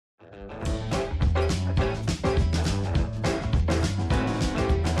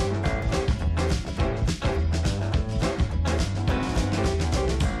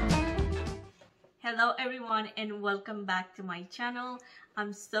Hello everyone and welcome back to my channel.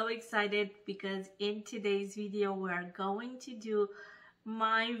 I'm so excited because in today's video we're going to do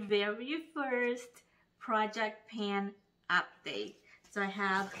my very first project pan update. So I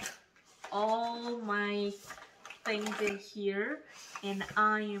have all my things in here and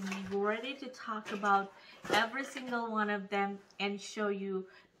I am ready to talk about every single one of them and show you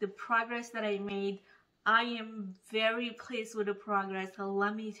the progress that I made. I am very pleased with the progress, so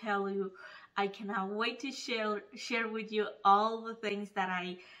let me tell you, I cannot wait to share with you all the things that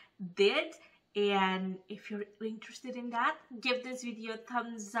I did. And if you're interested in that, give this video a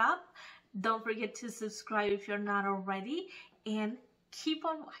thumbs up. Don't forget to subscribe if you're not already, and keep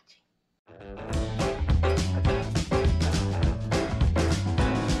on watching.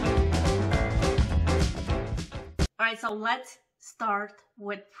 Alright, so let's start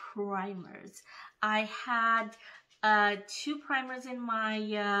with primers. I had two primers in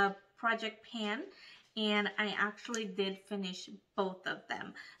my project pan, and I actually did finish both of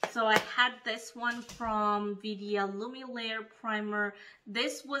them. So I had this one from the Layer primer.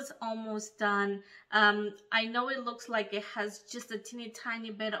 This was almost done. I know it looks like it has just a teeny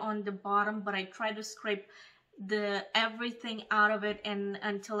tiny bit on the bottom, but I tried to scrape everything out of it and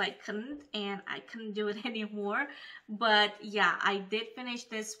until I couldn't do it anymore. But yeah, I did finish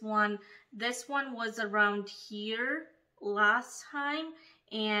this one. This one was around here last time,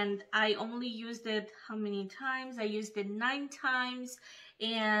 and I only used it how many times? I used it 9 times,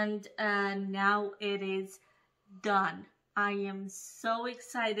 and now it is done. I am so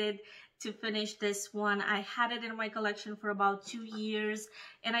excited to finish this one. I had it in my collection for about 2 years,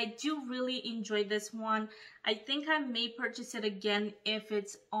 and I do really enjoy this one. I think I may purchase it again if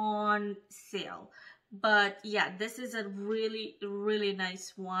it's on sale. But yeah, this is a really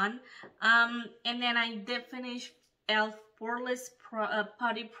nice one. And then I did finish e.l.f. Poreless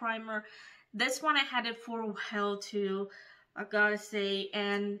Putty Primer. This one I had it for a while too, I gotta say,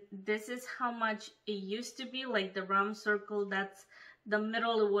 and this is how much it used to be, like the round circle. That's the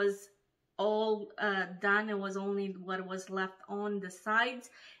middle. It was all done. It was only what was left on the sides,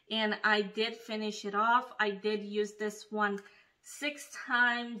 and I did finish it off. I did use this one 6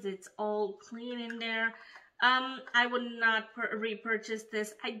 times. It's all clean in there. I would not repurchase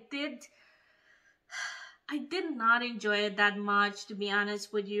this. I did not enjoy it that much, to be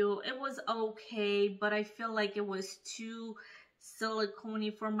honest with you. It was okay, but I feel like it was too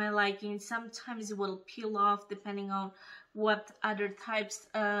silicone-y for my liking. Sometimes it will peel off depending on what other types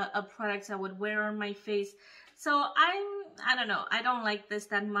of products I would wear on my face. So I don't know. I don't like this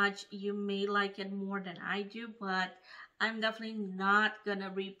that much. You may like it more than I do, but I'm definitely not gonna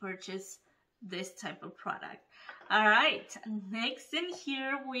repurchase this type of product. Alright, next in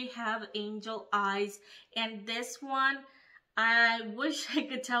here we have Angel Eyes, and this one, I wish I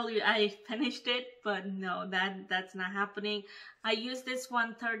could tell you I finished it, but no, that's not happening. I used this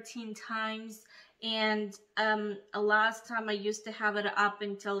one 13 times, and last time I used to have it up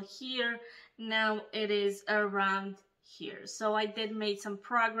until here. Now it is around here. So I did make some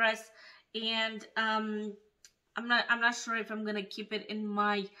progress, and I'm not sure if I'm gonna keep it in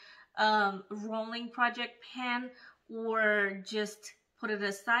my rolling project pan or just put it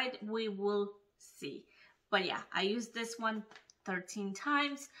aside. We will see. But yeah, I used this one 13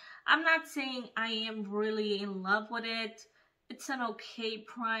 times. I'm not saying I am really in love with it. It's an okay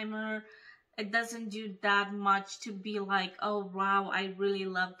primer. It doesn't do that much to be like, oh wow, I really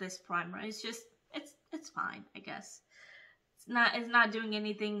love this primer. It's just it's fine, I guess. It's not doing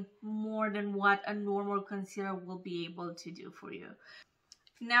anything more than what a normal concealer will be able to do for you.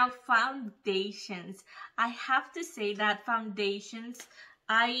 Now, foundations. I have to say that foundations,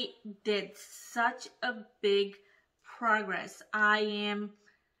 I did such a big progress. I am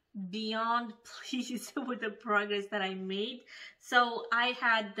beyond pleased with the progress that I made. So I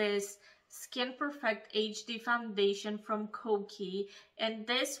had this Skin Perfect HD foundation from Koki, and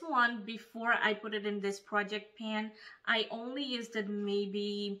this one, before I put it in this project pan, I only used it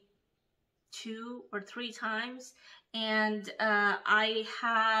maybe 2 or 3 times, and I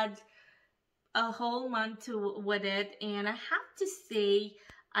had a whole month with it, and I have to say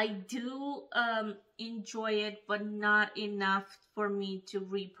I do enjoy it, but not enough for me to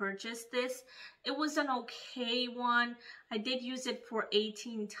repurchase this. It was an okay one. I did use it for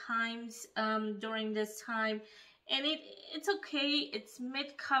 18 times during this time, and it's okay. It's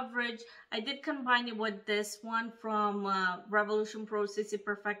mid coverage. I did combine it with this one from Revolution Pro CC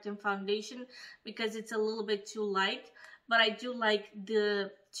Perfecting Foundation because it's a little bit too light, but I do like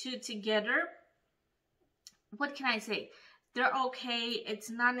the two together. What can I say? They're okay. It's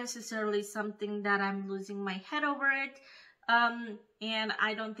not necessarily something that I'm losing my head over it, And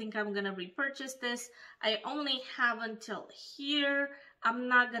I don't think I'm gonna repurchase this. I only have until here. I'm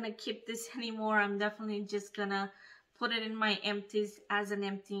not gonna keep this anymore. I'm definitely just gonna put it in my empties as an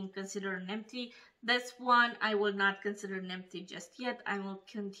empty and consider an empty. This one I will not consider an empty just yet. I will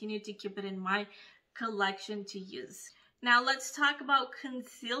continue to keep it in my collection to use. Now let's talk about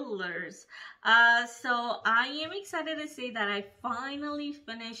concealers. So I am excited to say that I finally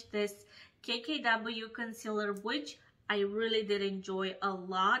finished this KKW concealer, which I really did enjoy a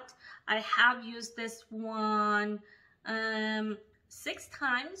lot. I have used this one 6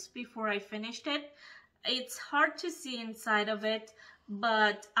 times before I finished it. It's hard to see inside of it,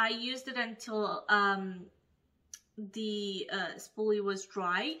 but I used it until the spoolie was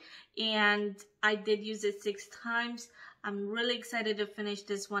dry, and I did use it 6 times. I'm really excited to finish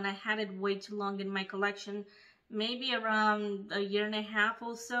this one. I had it way too long in my collection, maybe around a year and a half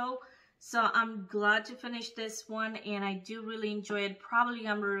or so. So I'm glad to finish this one, and I do really enjoy it. Probably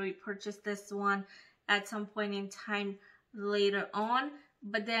I'm going to repurchase this one at some point in time later on.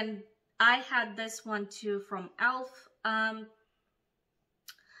 But then I had this one too from e.l.f. I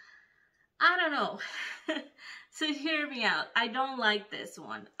don't know. So hear me out. I don't like this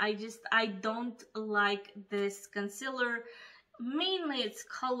one. I don't like this concealer. Mainly it's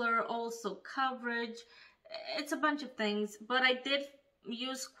color, also coverage. It's a bunch of things, but I did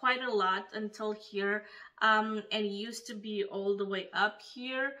use quite a lot until here. And it used to be all the way up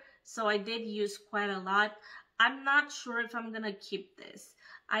here. So I did use quite a lot. I'm not sure if I'm gonna keep this.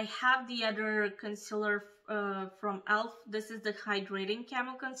 I have the other concealer from e.l.f. This is the Hydrating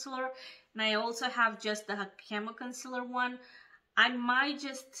Camo Concealer. And I also have just the Camo Concealer one. I might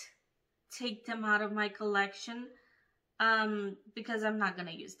just take them out of my collection because I'm not going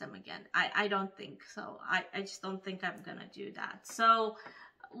to use them again. I don't think so. I just don't think I'm going to do that. So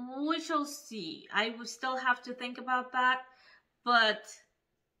we shall see. I will still have to think about that. But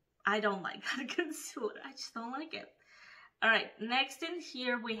I don't like that concealer. I just don't like it. Alright, next in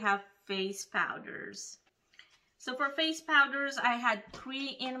here we have face powders. So for face powders, I had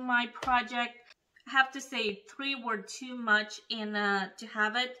 3 in my project. I have to say 3 were too much to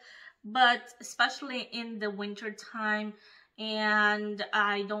have it, but especially in the winter time, and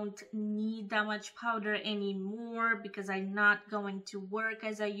I don't need that much powder anymore because I'm not going to work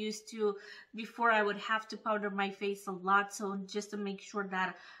as I used to. Before, I would have to powder my face a lot, so just to make sure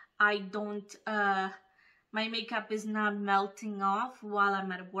that I don't my makeup is not melting off while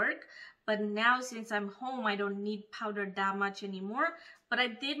I'm at work. But now, since I'm home, I don't need powder that much anymore. But I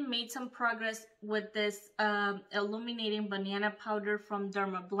did make some progress with this illuminating banana powder from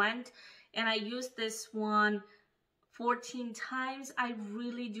Derma Blend, and I used this one 14 times. I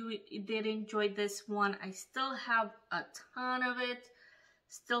really did enjoy this one. I still have a ton of it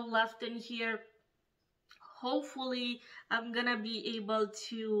still left in here. Hopefully I'm gonna be able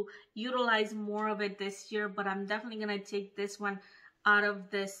to utilize more of it this year, but I'm definitely gonna take this one out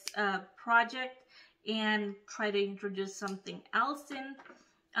of this project and try to introduce something else in.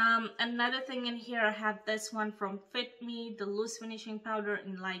 Another thing in here, I have this one from Fit Me, the loose finishing powder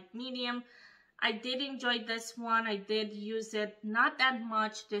in light medium. I did enjoy this one. I did use it not that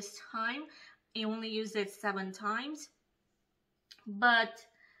much this time. I only used it 7 times, but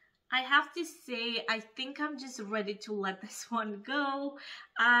I have to say, I think I'm just ready to let this one go.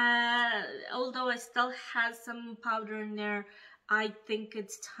 Although I still have some powder in there, I think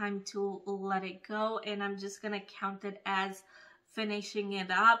it's time to let it go, and I'm just gonna count it as finishing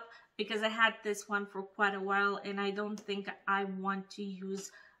it up because I had this one for quite a while and I don't think I want to use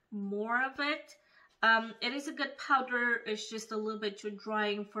more of it. It is a good powder, it's just a little bit too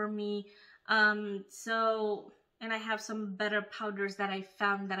drying for me. And I have some better powders that I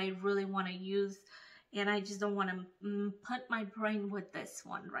found that I really want to use, and I just don't want to put my brain with this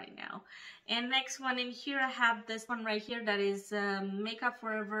one right now. And next one in here, I have this one right here that is Makeup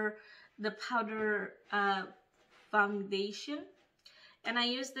Forever, the powder foundation. And I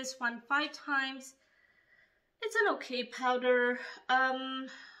used this one 5 times. It's an okay powder. I'm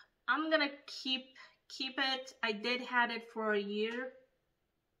gonna keep it. I did have it for a year.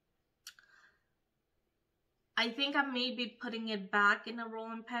 I think I may be putting it back in a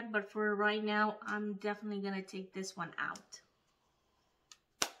rolling pin, but for right now, I'm definitely gonna take this one out.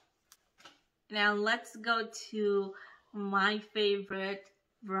 Now let's go to my favorite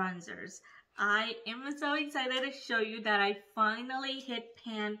bronzers. I am so excited to show you that I finally hit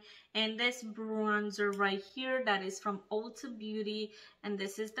pan, and this bronzer right here that is from Ulta Beauty, and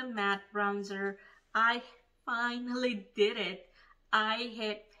this is the matte bronzer. I finally did it. I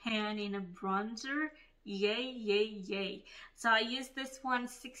hit pan in a bronzer, Yay, yay, yay. So I used this one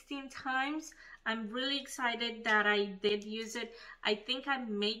 16 times. I'm really excited that I did use it. I think I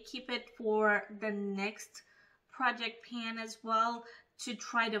may keep it for the next project pan as well to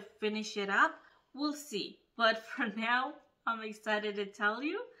try to finish it up. We'll see. But for now, I'm excited to tell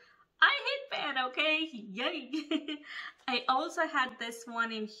you I hit pan, okay? Yay! I also had this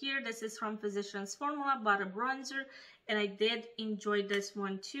one in here. This is from Physicians Formula, Butter Bronzer, and I did enjoy this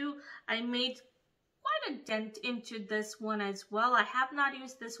one too. I made quite a dent into this one as well. I have not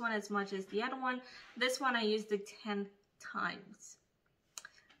used this one as much as the other one. This one I used it 10 times.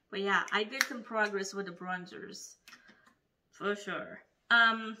 But yeah, I did some progress with the bronzers, for sure.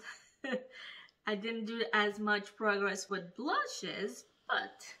 I didn't do as much progress with blushes,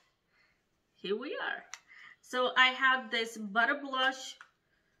 but here we are. So I have this butter blush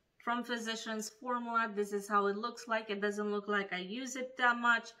from Physicians Formula. This is how it looks like. It doesn't look like I use it that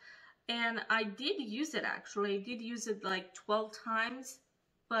much. And I did use it actually. I did use it like 12 times,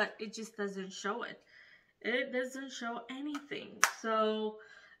 but it just doesn't show it. It doesn't show anything. So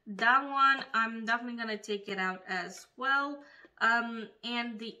that one, I'm definitely going to take it out as well.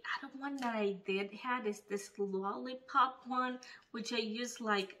 And the other one that I did had is this lollipop one, which I used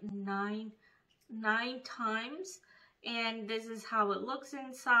like nine times. And this is how it looks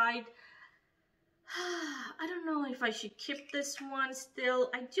inside. I don't know if I should keep this one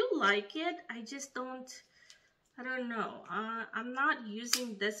still. I do like it. I just don't, I don't know. I'm not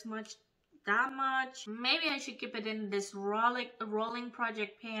using this much, that much. Maybe I should keep it in this rolling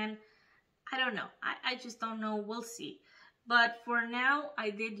project pan. I don't know. I just don't know. We'll see. But for now, I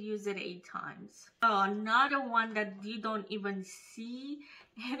did use it 8 times. Oh, another one that you don't even see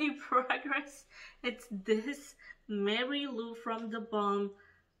any progress. It's this Mary Lou from the Balm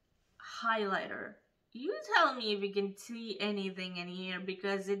highlighter. You tell me if you can see anything in here,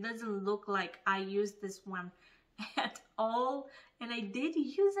 because it doesn't look like I used this one at all. And I did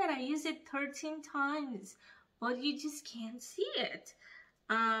use it. I used it 13 times, but you just can't see it.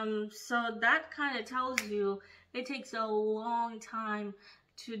 So that kind of tells you it takes a long time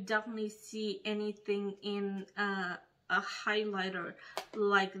to definitely see anything in a highlighter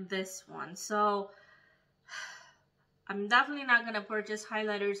like this one. So I'm definitely not going to purchase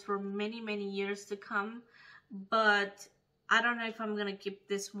highlighters for many, many years to come, but I don't know if I'm going to keep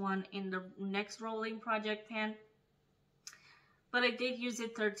this one in the next rolling project pan. But I did use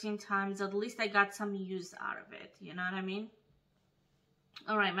it 13 times. At least I got some use out of it. You know what I mean?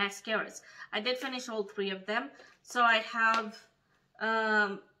 All right, mascaras. I did finish all 3 of them. So I have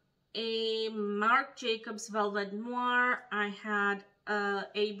a Marc Jacobs Velvet Noir. I had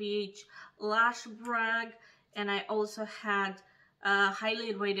ABH Lash Brag. And I also had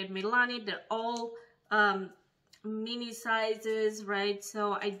highly rated Milani. They're all mini sizes, right?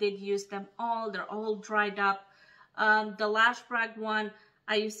 So I did use them all. They're all dried up. The Lash Brag one,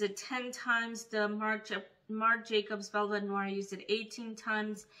 I used it 10 times. The Marc Jacobs Velvet Noir, I used it 18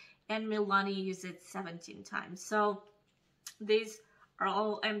 times. And Milani used it 17 times. So these are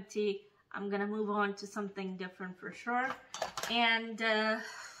all empty. I'm going to move on to something different for sure. And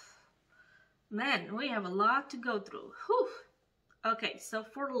man, we have a lot to go through. Whew. Okay, so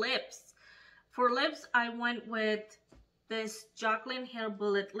for lips. For lips, I went with this Jaclyn Hair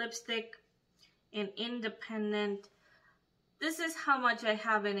Bullet lipstick in Independent. This is how much I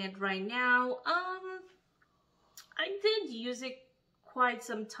have in it right now. I did use it quite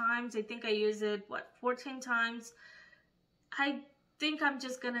some times. I think I used it, 14 times. I think I'm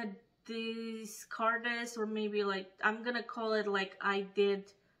just gonna discard this, or maybe like, I'm gonna call it like I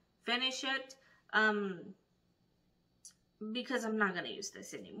did finish it. Because I'm not gonna use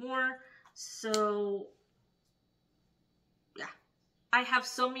this anymore. So yeah, I have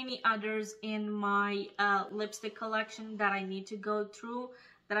so many others in my lipstick collection that I need to go through,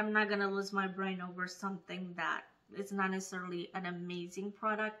 that I'm not gonna lose my brain over something that is not necessarily an amazing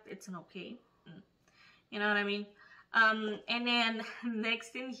product. It's an okay, you know what I mean? And then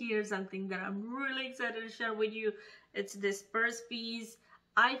next in here, something that I'm really excited to share with you. It's this Burst Bees.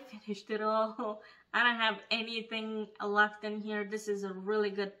 I finished it all. I don't have anything left in here. This is a really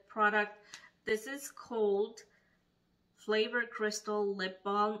good product. This is called Flavor Crystal Lip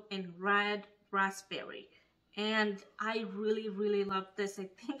Balm in Red Raspberry. And I really, really love this. I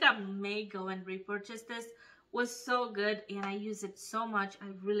think I may go and repurchase this. It was so good and I use it so much. I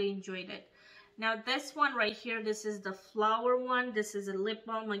really enjoyed it. Now this one right here, this is the flower one. This is a lip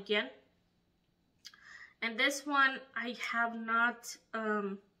balm again. And this one, I have not,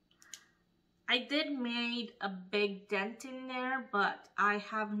 I did made a big dent in there, but I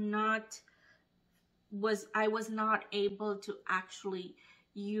have not, I was not able to actually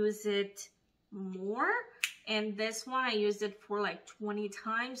use it more. And this one I used it for like 20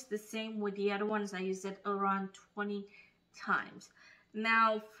 times. The same with the other ones, I used it around 20 times.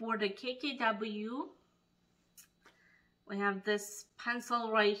 Now for the KKW, we have this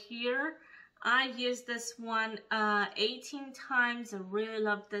pencil right here. I used this one 18 times. I really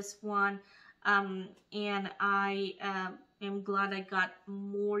love this one. And I am glad I got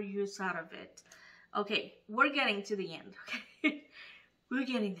more use out of it. Okay, we're getting to the end. Okay, we're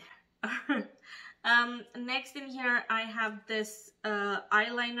getting there. Next in here, I have this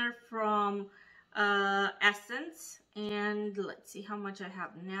eyeliner from Essence, and let's see how much I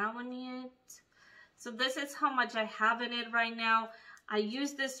have now in it. So this is how much I have in it right now. I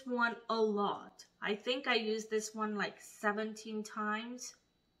use this one a lot. I think I used this one like 17 times.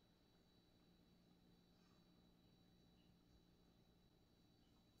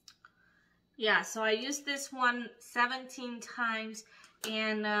 Yeah, so I used this one 17 times,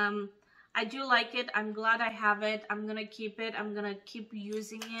 and I do like it. I'm glad I have it. I'm gonna keep it. I'm gonna keep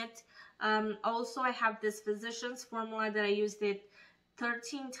using it. Also, I have this Physicians formula that I used it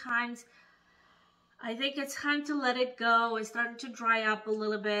 13 times. I think it's time to let it go. It's starting to dry up a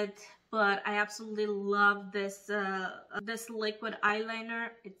little bit, but I absolutely love this this liquid eyeliner.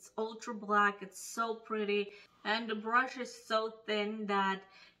 It's ultra black. It's so pretty, and the brush is so thin that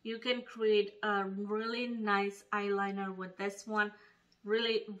you can create a really nice eyeliner with this one.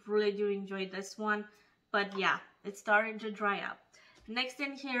 Really do enjoy this one. But yeah, it's starting to dry up. Next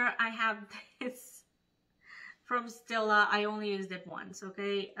in here, I have this from Stila. I only used it once,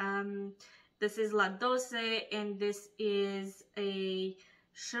 okay? This is La Doce, and this is a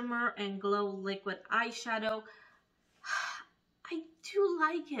shimmer and glow liquid eyeshadow. I do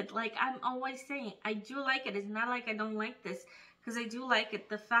like it. Like I'm always saying, I do like it. It's not like I don't like this, because I do like it.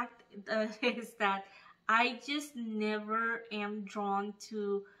 The fact is that I just never am drawn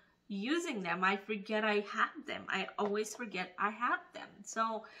to using them. I forget I have them. I always forget I have them.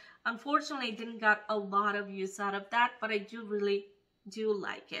 So unfortunately, I didn't got a lot of use out of that, but I really do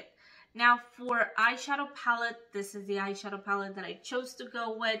like it. Now for eyeshadow palette, this is the eyeshadow palette that I chose to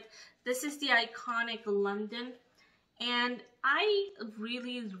go with. This is the Iconic London, and I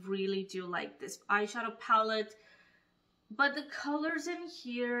really do like this eyeshadow palette. But the colors in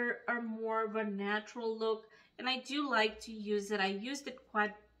here are more of a natural look, and I do like to use it. I used it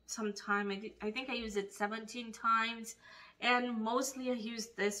quite some time. I think I used it 17 times, and mostly I use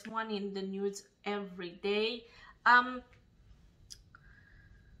this one in the nudes every day.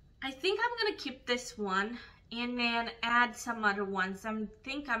 I think I'm gonna keep this one and then add some other ones. I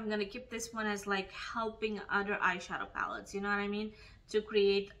think I'm gonna keep this one as like helping other eyeshadow palettes, you know what I mean, to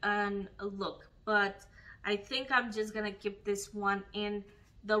create a look. But I think I'm just gonna keep this one in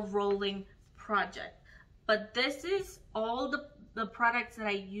the rolling project. But this is all the products that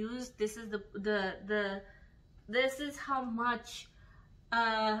I use. This is this is how much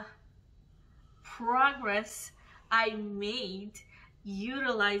progress I made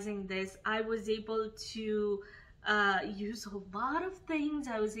utilizing this. I was able to use a lot of things.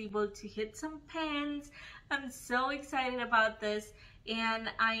 I was able to hit some pens. I'm so excited about this, and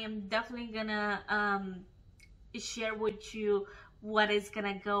I am definitely gonna share with you what is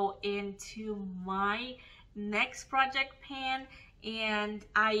gonna go into my next project pan. And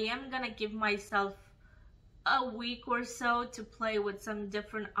I am gonna give myself a week or so to play with some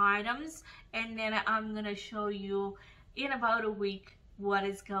different items, and then I'm gonna show you in about a week what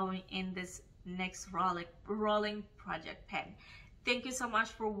is going in this next rolling project pen. Thank you so much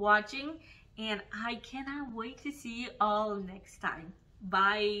for watching, and I cannot wait to see you all next time.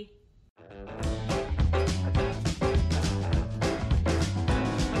 Bye.